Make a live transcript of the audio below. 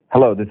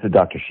Hello, this is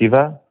Dr.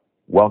 Shiva.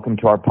 Welcome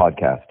to our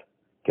podcast,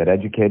 Get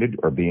Educated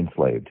or Be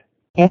Enslaved.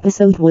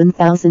 Episode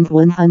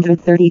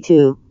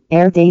 1132,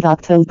 air date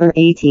October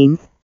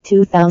 18th,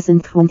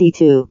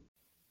 2022.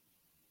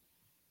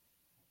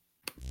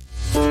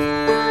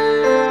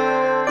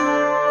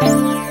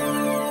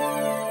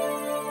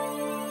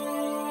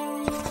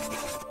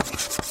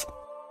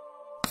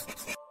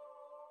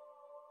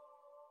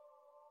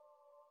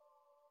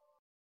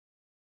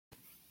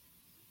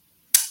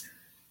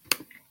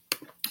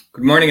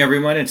 Good morning,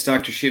 everyone. It's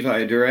Dr. Shiva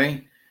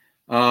Ayyadurai.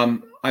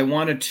 I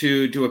wanted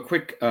to do a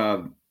quick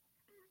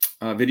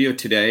video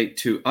today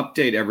to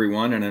update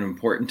everyone on an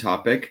important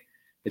topic.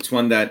 It's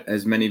one that,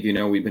 as many of you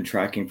know, we've been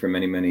tracking for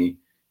many, many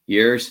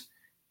years.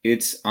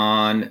 It's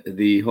on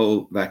the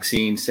whole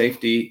vaccine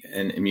safety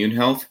and immune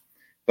health,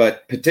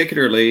 but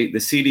particularly the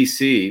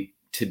CDC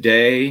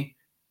today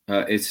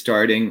is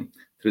starting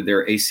through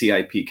their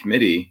ACIP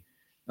committee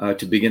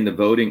to begin the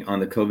voting on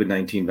the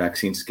COVID-19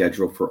 vaccine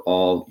schedule for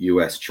all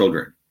U.S.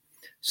 children.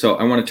 So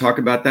I want to talk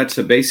about that.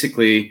 So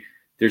basically,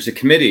 there's a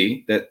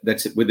committee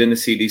that's within the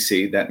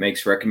CDC that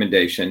makes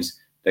recommendations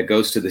that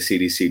goes to the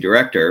CDC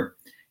director.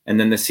 And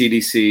then the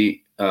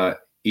CDC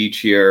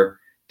each year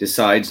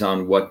decides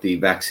on what the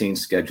vaccine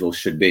schedule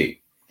should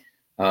be.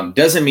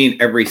 Doesn't mean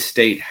every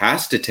state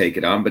has to take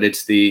it on, but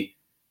it's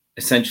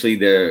essentially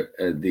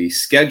the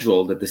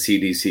schedule that the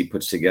CDC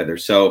puts together.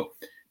 So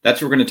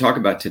that's what we're going to talk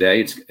about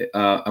today.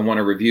 I want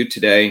to review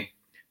today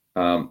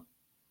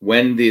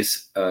when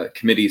this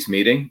committee is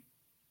meeting,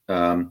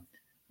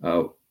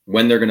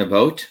 when they're going to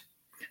vote,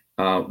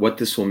 what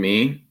this will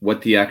mean, what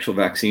the actual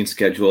vaccine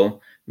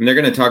schedule. And they're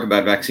going to talk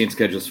about vaccine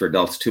schedules for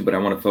adults too, but I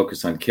want to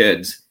focus on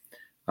kids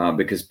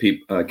because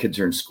kids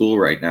are in school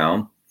right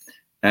now.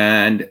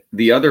 And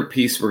the other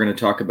piece we're going to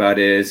talk about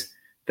is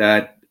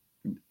that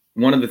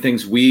one of the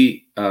things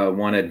we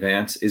want to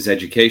advance is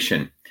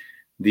education.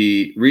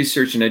 The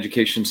Research and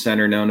Education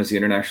Center, known as the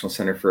International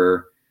Center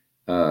for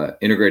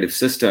Integrative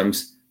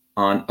Systems,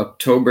 on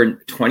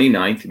October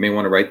 29th, you may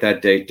want to write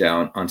that date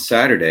down, on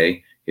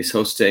Saturday, is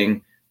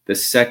hosting the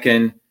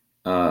second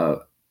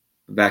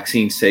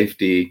vaccine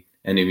safety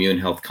and immune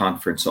health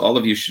conference. So all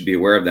of you should be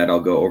aware of that. I'll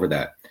go over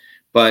that.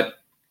 But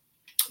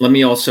let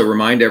me also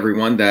remind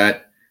everyone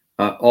that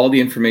all the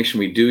information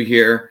we do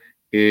here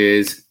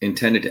is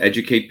intended to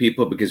educate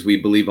people, because we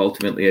believe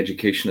ultimately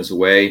education is a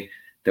way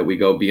that we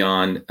go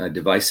beyond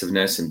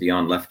divisiveness and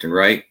beyond left and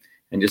right.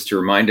 And just to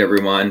remind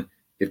everyone,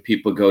 if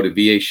people go to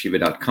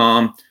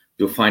vashiva.com,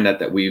 you'll find out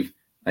that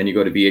and you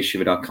go to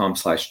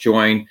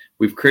vashiva.com/join,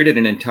 we've created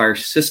an entire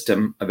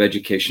system of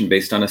education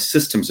based on a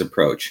systems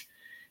approach.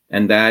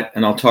 And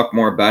I'll talk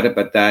more about it,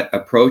 but that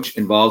approach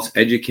involves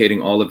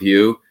educating all of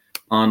you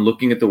on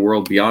looking at the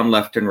world beyond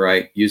left and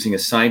right using a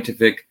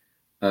scientific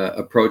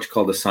approach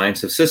called the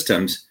science of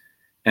systems.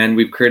 And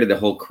we've created a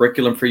whole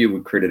curriculum for you.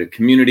 We've created a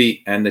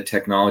community and the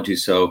technology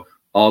so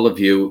all of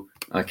you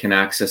can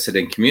access it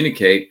and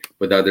communicate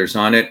with others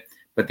on it.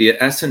 But the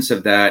essence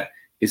of that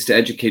is to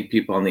educate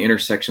people on the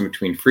intersection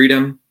between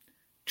freedom,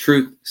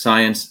 truth,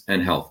 science,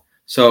 and health.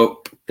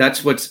 So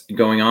that's what's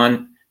going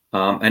on.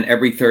 And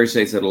every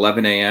Thursday is at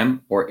 11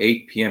 a.m. or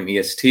 8 p.m.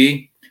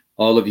 EST.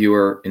 All of you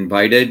are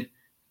invited.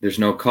 There's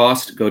no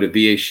cost. Go to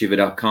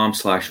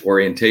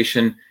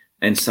vashiva.com/orientation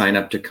and sign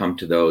up to come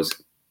to those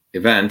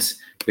events,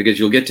 because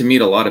you'll get to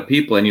meet a lot of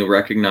people and you'll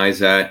recognize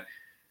that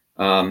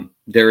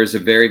there is a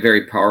very,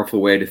 very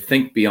powerful way to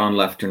think beyond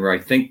left and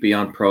right, think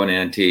beyond pro and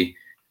anti,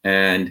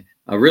 and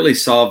really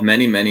solve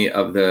many, many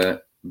of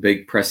the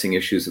big pressing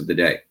issues of the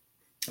day.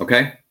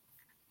 Okay?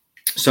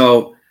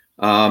 So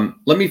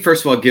let me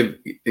first of all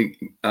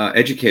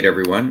educate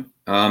everyone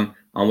on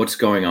what's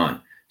going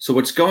on. So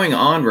what's going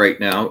on right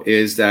now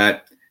is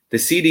that the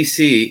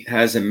CDC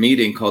has a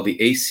meeting called the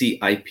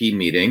ACIP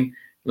meeting.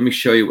 Let me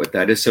show you what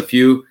that is. So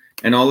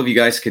and all of you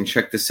guys can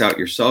check this out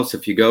yourselves.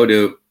 If you go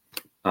to,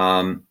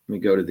 let me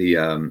go to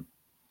the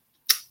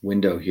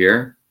window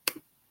here.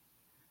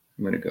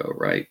 I'm going to go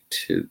right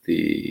to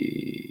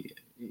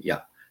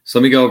So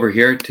let me go over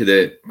here to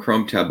the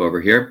Chrome tab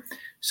over here.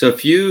 So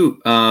if you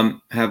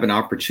have an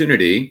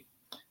opportunity,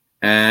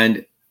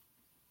 and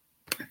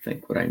I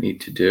think what I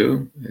need to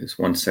do is,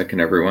 one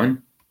second,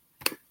 everyone.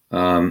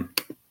 I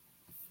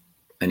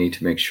need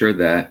to make sure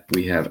that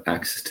we have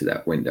access to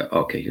that window.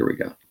 Okay, here we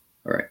go.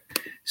 All right.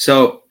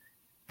 So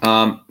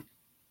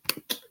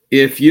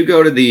if you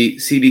go to the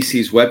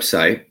CDC's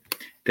website,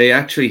 they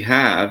actually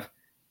have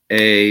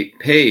a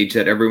page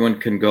that everyone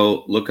can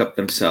go look up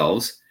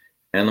themselves.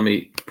 And let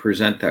me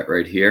present that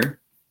right here.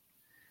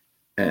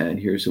 And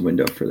here's a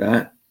window for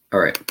that. All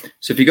right.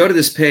 So if you go to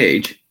this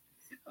page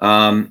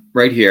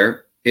right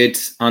here,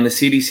 it's on the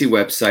CDC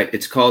website.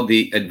 It's called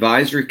the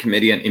Advisory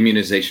Committee on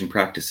Immunization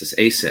Practices,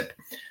 ACIP.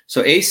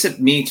 So ACIP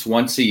meets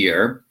once a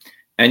year,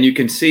 and you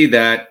can see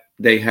that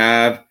they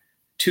have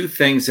two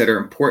things that are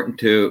important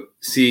to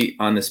see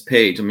on this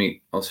page. Let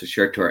me also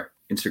share it to our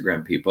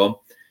Instagram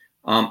people.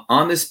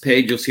 On this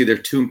page, you'll see there are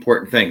two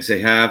important things. They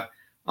have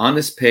on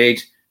this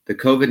page the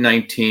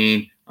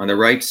COVID-19 on the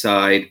right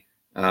side,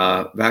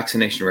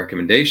 vaccination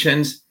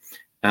recommendations,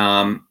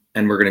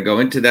 and we're going to go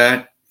into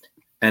that.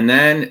 And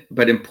then,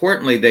 but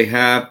importantly, they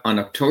have on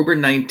October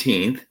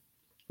 19th,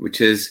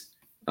 which is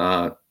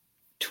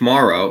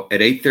tomorrow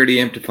at 8:30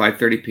 a.m. to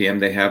 5:30 p.m.,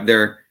 they have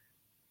their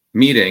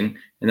meeting.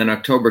 And then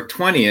October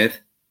 20th,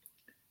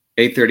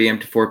 8:30 a.m.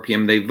 to 4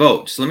 p.m., they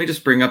vote. So let me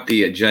just bring up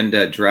the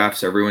agenda draft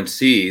so everyone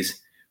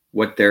sees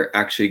what they're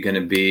actually going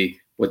to be,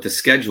 what the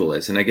schedule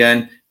is. And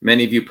again,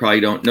 many of you probably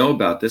don't know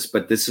about this,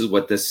 but this is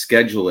what the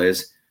schedule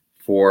is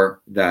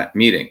for that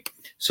meeting.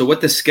 So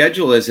what the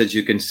schedule is, as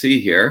you can see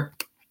here,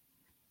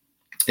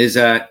 is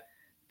that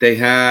they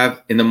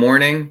have in the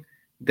morning,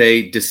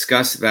 they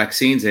discuss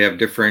vaccines. They have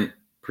different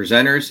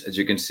presenters, as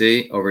you can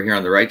see over here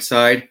on the right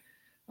side.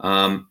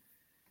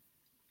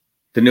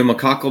 The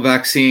pneumococcal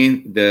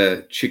vaccine,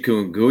 the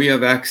chikungunya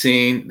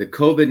vaccine, the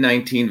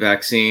COVID-19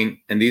 vaccine,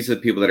 and these are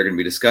the people that are going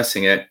to be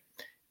discussing it.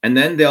 And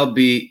then there'll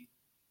be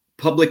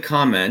public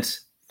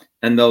comments,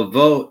 and they'll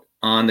vote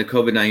on the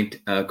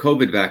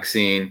COVID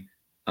vaccine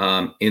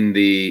in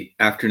the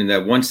afternoon. They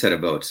have one set of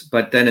votes.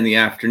 But then in the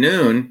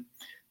afternoon,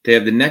 they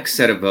have the next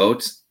set of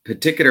votes,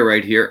 particular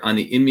right here on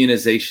the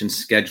immunization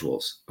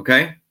schedules,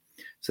 okay?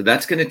 So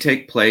that's going to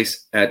take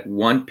place at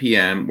 1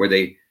 p.m. where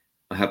they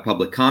have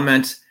public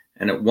comments,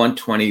 and at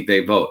 1:20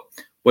 they vote.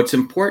 What's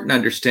important to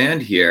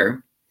understand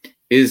here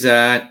is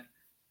that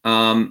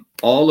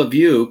all of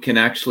you can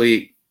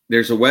actually,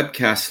 there's a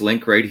webcast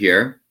link right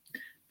here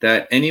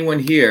that anyone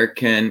here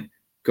can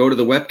go to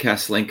the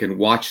webcast link and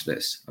watch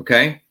this,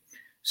 okay?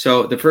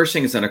 So the first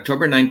thing is on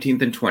October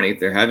 19th and 20th,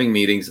 they're having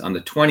meetings. On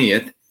the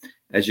 20th,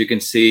 as you can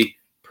see,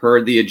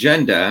 per the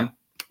agenda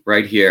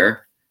right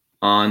here,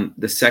 on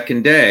the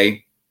second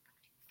day,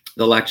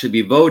 they'll actually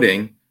be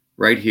voting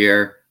right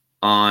here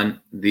on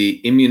the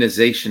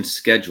immunization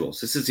schedules.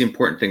 This is the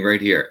important thing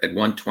right here at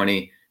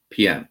 1:20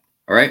 p.m.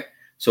 All right.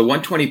 So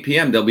 1:20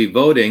 p.m. they'll be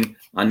voting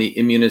on the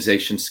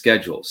immunization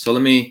schedule. So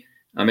let me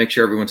make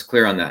sure everyone's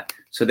clear on that.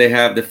 So they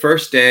have the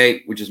first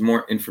day, which is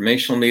more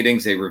informational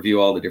meetings. They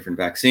review all the different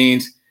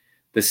vaccines.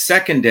 The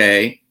second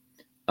day,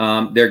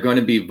 they're going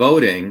to be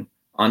voting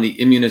on the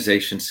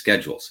immunization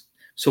schedules.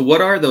 So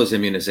what are those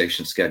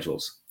immunization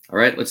schedules? All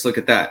right, let's look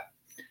at that.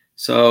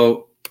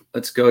 So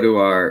let's go to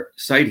our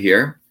site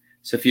here.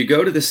 So if you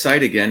go to the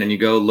site again and you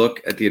go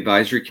look at the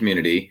advisory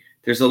community,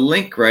 there's a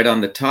link right on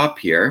the top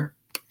here.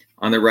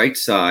 On the right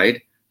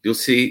side, you'll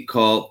see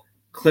called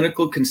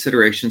Clinical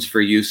Considerations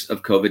for Use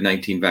of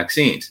COVID-19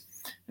 Vaccines.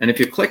 And if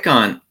you click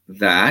on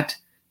that,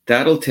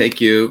 that'll take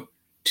you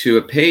to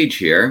a page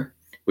here,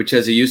 which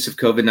has a use of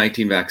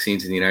COVID-19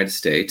 vaccines in the United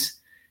States,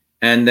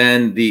 and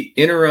then the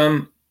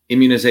interim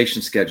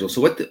immunization schedule.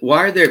 So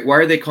why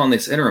are they calling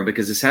this interim?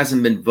 Because this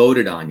hasn't been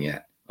voted on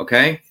yet,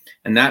 okay?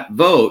 And that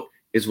vote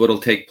is what will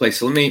take place.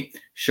 So let me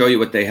show you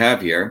what they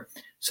have here.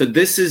 So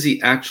this is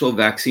the actual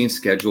vaccine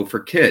schedule for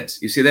kids.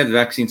 You see they have the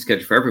vaccine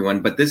schedule for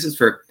everyone, but this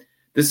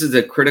is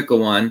a critical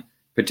one,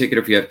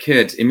 particularly if you have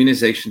kids,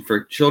 immunization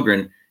for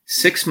children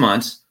 6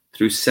 months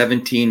through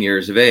 17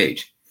 years of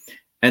age.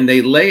 And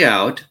they lay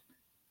out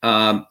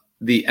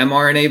the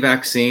mRNA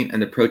vaccine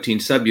and the protein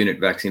subunit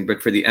vaccine.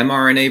 But for the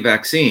mRNA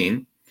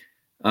vaccine,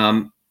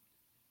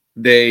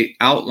 they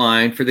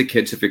outline for the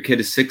kids, if your kid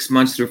is 6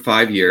 months through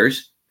 5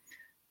 years,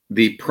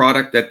 the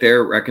product that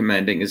they're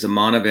recommending is a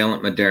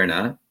monovalent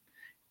Moderna,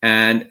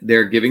 and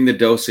they're giving the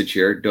dosage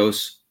here,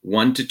 dose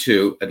 1 to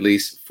 2, at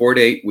least 4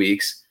 to 8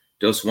 weeks,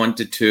 dose 1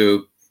 to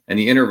 2, and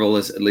the interval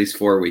is at least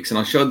 4 weeks. And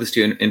I'll show this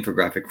to you in an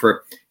infographic.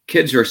 For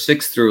kids who are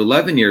 6 through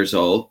 11 years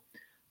old,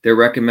 they're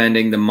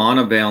recommending the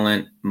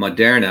monovalent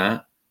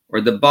Moderna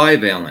or the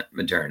bivalent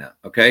Moderna,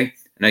 okay?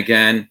 And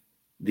again,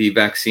 the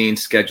vaccine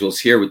schedules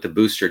here with the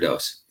booster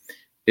dose.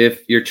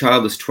 If your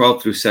child is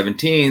 12 through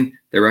 17,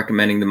 they're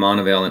recommending the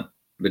monovalent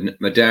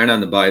Moderna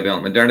and the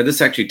bivalent Moderna. This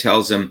actually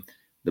tells them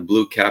the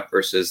blue cap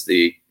versus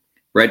the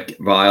red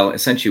vial,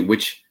 essentially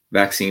which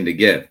vaccine to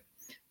give.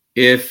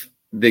 If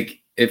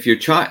your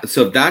child,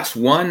 so that's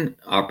one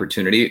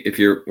opportunity. If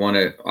you want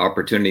an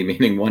opportunity,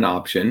 meaning one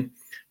option,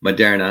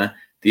 Moderna.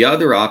 The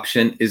other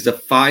option is the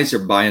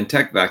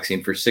Pfizer-BioNTech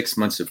vaccine for 6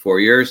 months to 4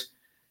 years.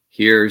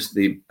 Here's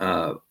the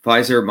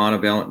Pfizer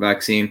monovalent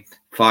vaccine,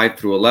 5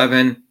 through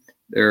 11.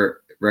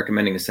 They're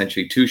recommending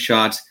essentially 2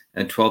 shots,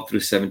 and 12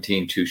 through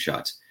 17, 2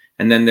 shots.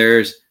 And then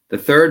there's the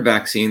third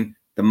vaccine,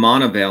 the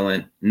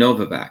monovalent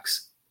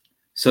Novavax.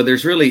 So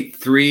there's really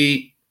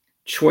 3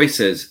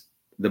 choices: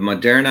 the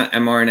Moderna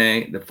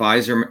mRNA, the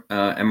Pfizer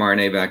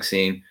mRNA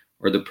vaccine,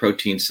 or the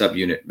protein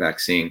subunit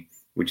vaccine,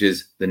 which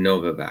is the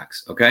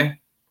Novavax, okay?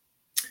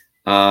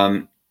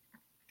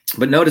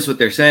 But notice what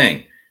they're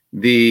saying.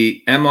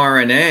 The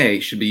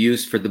mRNA should be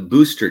used for the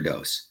booster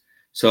dose.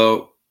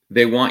 So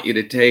they want you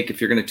to take, if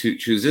you're going to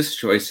choose this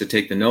choice, to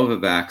take the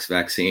Novavax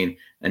vaccine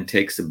and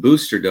takes the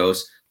booster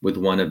dose with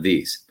one of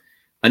these.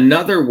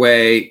 Another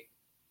way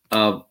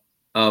of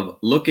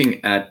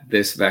looking at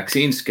this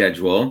vaccine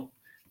schedule,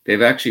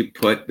 they've actually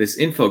put this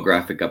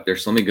infographic up there.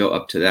 So let me go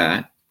up to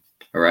that.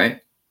 All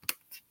right.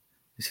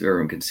 Let's see if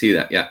everyone can see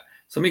that. Yeah.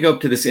 So let me go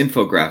up to this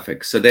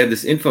infographic. So they have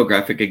this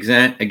infographic.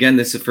 Again,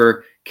 this is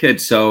for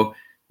kids. So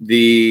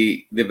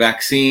the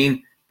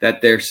vaccine,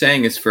 that they're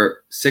saying is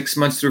for 6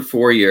 months through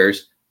 4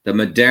 years, the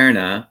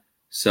Moderna,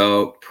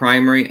 so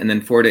primary, and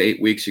then 4 to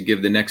 8 weeks, you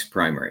give the next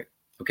primary.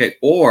 Okay.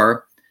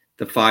 Or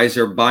the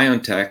Pfizer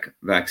BioNTech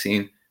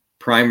vaccine,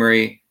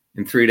 primary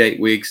in 3 to 8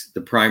 weeks,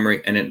 the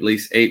primary, and at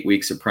least 8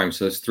 weeks of primary.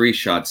 So it's 3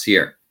 shots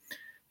here.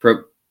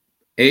 For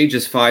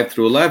ages 5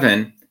 through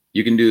 11,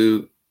 you can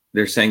do,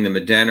 they're saying the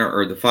Moderna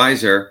or the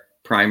Pfizer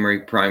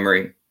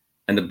primary,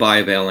 and the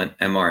bivalent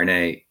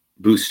mRNA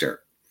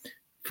booster.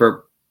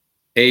 For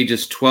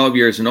ages 12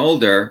 years and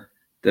older,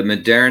 the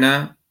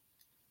Moderna,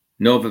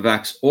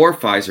 Novavax, or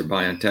Pfizer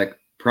BioNTech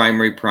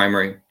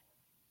primary,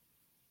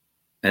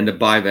 and the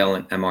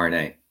bivalent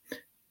mRNA.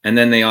 And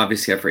then they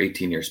obviously have for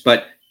 18 years.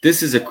 But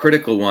this is a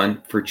critical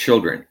one for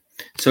children.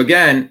 So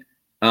again,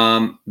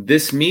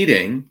 this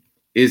meeting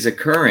is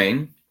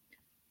occurring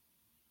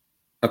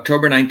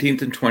October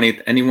 19th and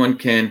 20th. Anyone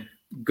can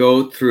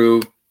go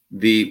through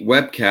the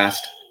webcast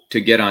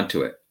to get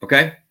onto it.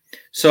 Okay.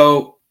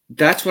 So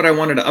that's what I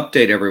wanted to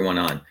update everyone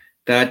on,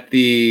 that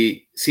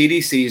the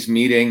CDC is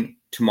meeting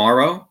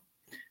tomorrow,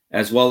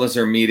 as well as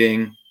their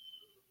meeting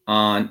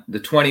on the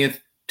 20th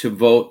to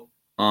vote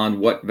on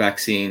what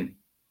vaccine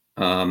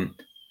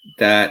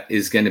that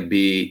is going to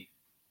be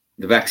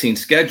the vaccine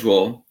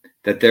schedule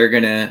that they're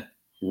going to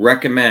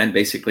recommend,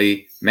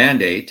 basically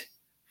mandate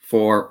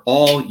for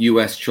all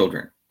U.S.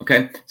 children.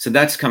 Okay, so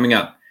that's coming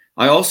up.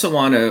 I also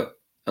want to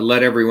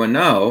let everyone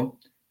know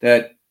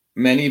that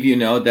many of you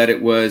know that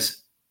it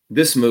was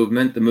this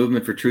movement, the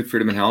movement for truth,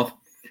 freedom, and health,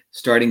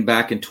 starting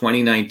back in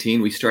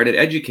 2019. We started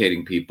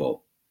educating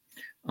people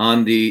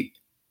on the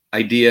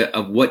idea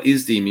of what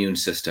is the immune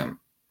system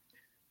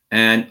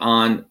and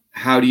on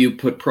how do you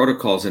put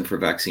protocols in for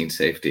vaccine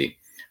safety,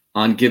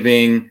 on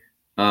giving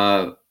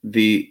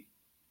the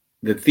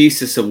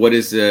thesis of what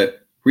does the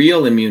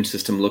real immune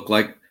system look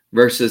like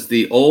versus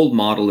the old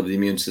model of the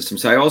immune system.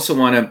 So I also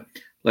want to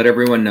let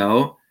everyone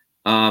know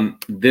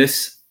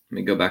this, let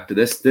me go back to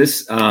this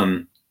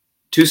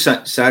 2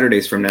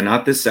 Saturdays from now,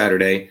 not this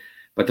Saturday,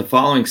 but the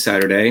following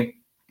Saturday,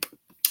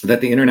 that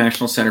the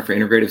International Center for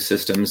Integrative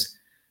Systems,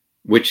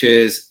 which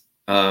is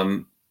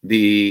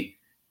the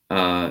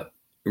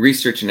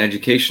research and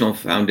educational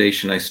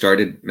foundation I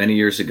started many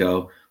years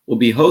ago, will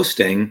be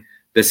hosting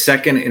the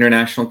second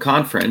international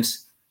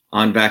conference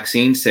on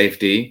vaccine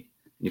safety.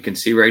 You can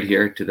see right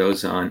here, to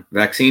those on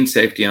vaccine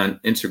safety on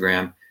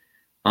Instagram,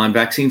 on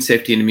vaccine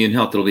safety and immune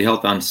health. It'll be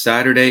held on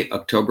Saturday,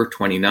 October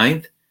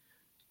 29th,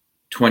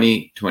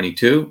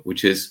 2022,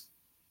 which is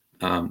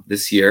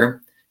this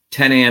year,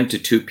 10 a.m. to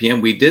 2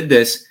 p.m. We did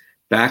this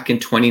back in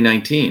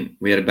 2019.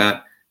 We had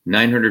about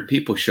 900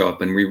 people show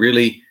up, and we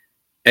really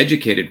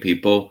educated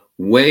people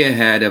way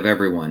ahead of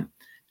everyone.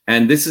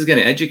 And this is going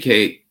to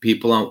educate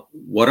people on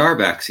what are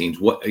vaccines,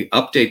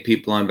 update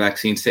people on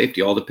vaccine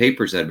safety, all the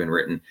papers that have been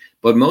written.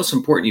 But most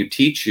important, you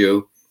teach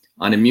you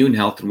on immune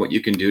health and what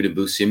you can do to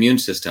boost the immune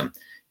system.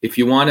 If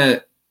you want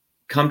to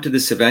come to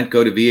this event,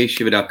 go to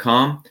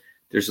vashiva.com.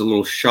 There's a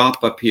little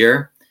shop up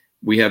here.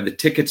 We have the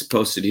tickets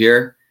posted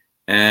here.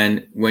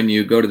 And when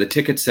you go to the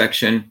ticket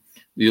section,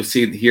 you'll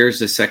see here's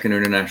the second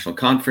international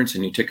conference,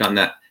 and you click on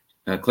that,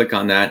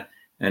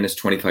 and it's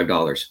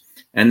 $25.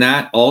 And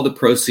that all the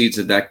proceeds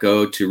of that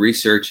go to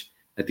research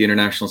at the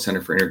International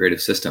Center for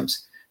Integrative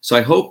Systems. So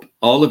I hope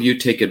all of you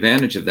take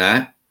advantage of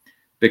that,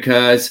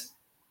 because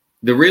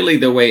the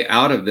way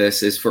out of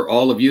this is for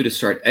all of you to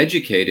start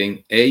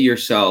educating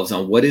yourselves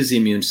on what is the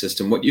immune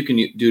system, what you can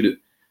do to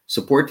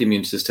support the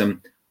immune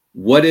system,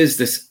 what is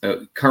this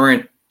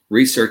current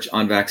research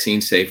on vaccine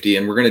safety,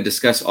 and we're going to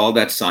discuss all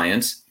that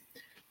science.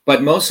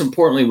 But most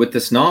importantly, with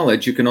this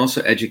knowledge, you can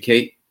also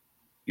educate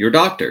your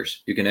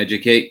doctors, you can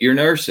educate your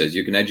nurses,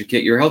 you can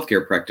educate your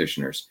healthcare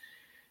practitioners.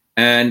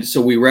 And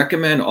so we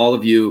recommend all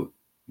of you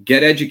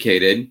get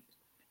educated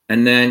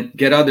and then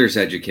get others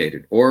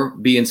educated, or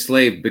be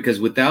enslaved, because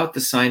without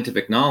the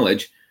scientific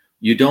knowledge,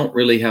 you don't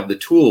really have the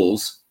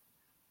tools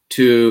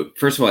to,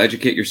 first of all,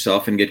 educate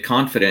yourself and get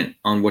confident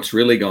on what's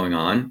really going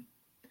on.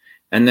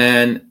 And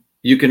then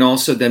you can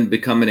also then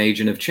become an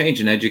agent of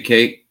change and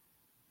educate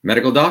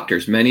medical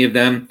doctors. Many of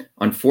them,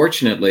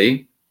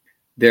 unfortunately,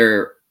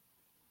 their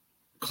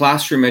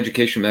classroom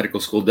education medical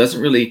school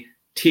doesn't really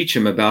teach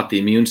them about the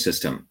immune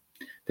system.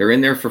 They're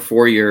in there for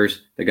 4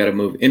 years. They got to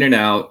move in and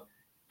out,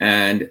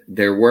 and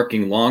they're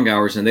working long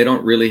hours, and they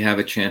don't really have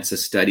a chance to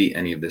study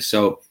any of this.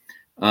 So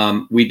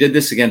we did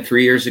this again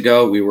 3 years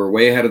ago. We were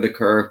way ahead of the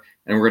curve,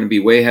 and we're going to be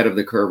way ahead of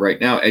the curve right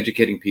now,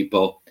 educating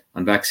people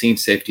on vaccine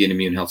safety and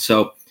immune health.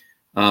 So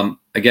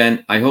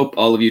again, I hope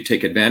all of you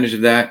take advantage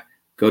of that.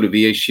 Go to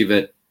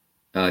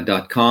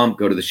vashiva.com,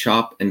 go to the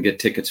shop, and get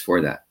tickets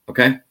for that.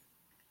 Okay.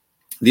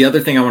 The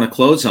other thing I want to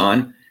close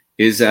on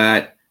is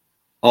that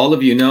all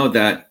of you know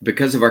that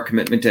because of our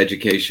commitment to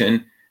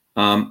education,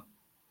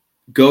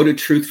 go to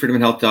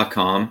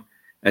truthfreedomandhealth.com.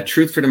 At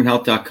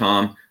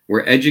truthfreedomandhealth.com,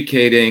 we're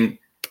educating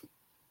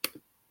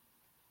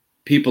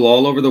people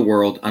all over the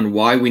world on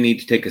why we need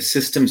to take a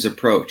systems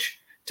approach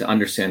to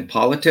understand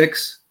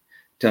politics,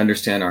 to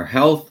understand our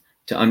health,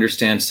 to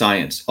understand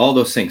science, all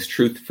those things,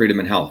 truth, freedom,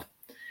 and health.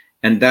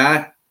 And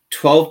that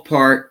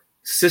 12-part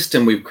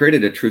system we've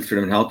created at Truth,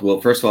 Freedom, and Health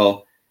will, first of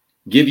all,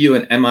 give you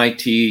an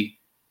MIT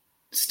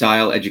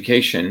style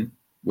education,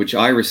 which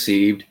I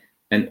received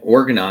and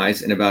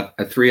organized in about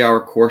a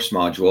 3-hour course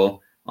module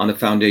on the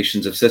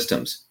foundations of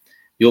systems.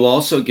 You'll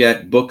also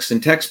get books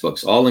and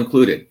textbooks, all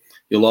included.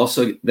 You'll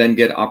also then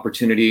get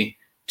opportunity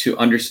to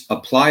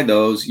apply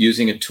those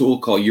using a tool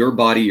called Your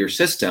Body, Your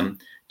System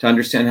to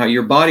understand how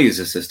your body is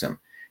a system.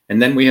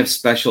 And then we have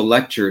special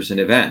lectures and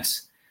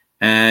events.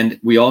 And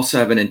we also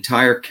have an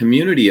entire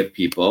community of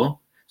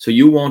people, so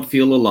you won't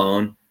feel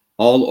alone,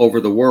 all over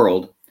the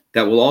world,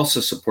 that will also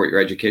support your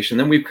education.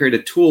 Then we've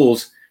created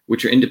tools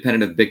which are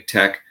independent of big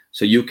tech,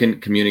 so you can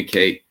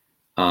communicate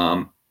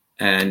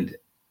and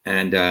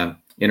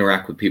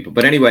interact with people.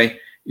 But anyway,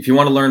 if you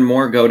want to learn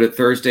more, go to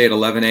Thursday at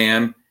 11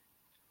 a.m.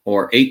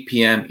 or 8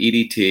 p.m.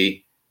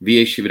 EDT,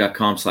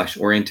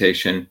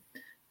 vashiva.com/orientation,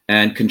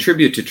 and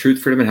contribute to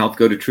Truth, Freedom, and Health.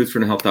 Go to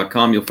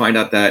truthfreedomhealth.com. You'll find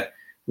out that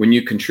when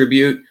you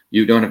contribute,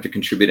 you don't have to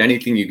contribute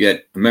anything. You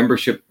get a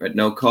membership at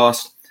no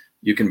cost.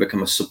 You can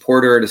become a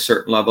supporter at a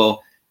certain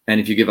level. And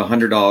if you give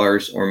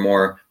 $100 or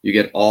more, you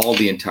get all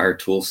the entire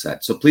tool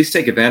set. So please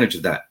take advantage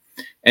of that.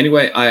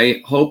 Anyway,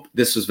 I hope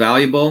this was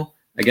valuable.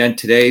 Again,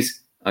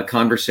 today's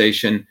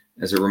conversation,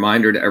 as a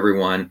reminder to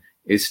everyone,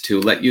 is to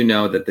let you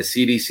know that the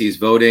CDC is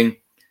voting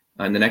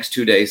in the next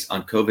 2 days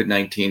on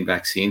COVID-19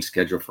 vaccine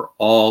schedule for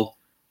all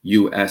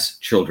U.S.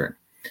 children.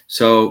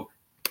 So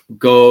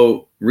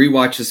go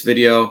rewatch this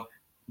video,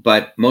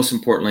 but most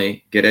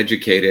importantly, get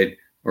educated,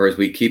 or as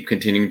we keep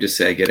continuing to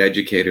say, get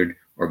educated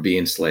or be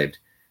enslaved.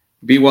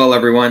 Be well,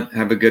 everyone.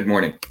 Have a good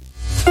morning.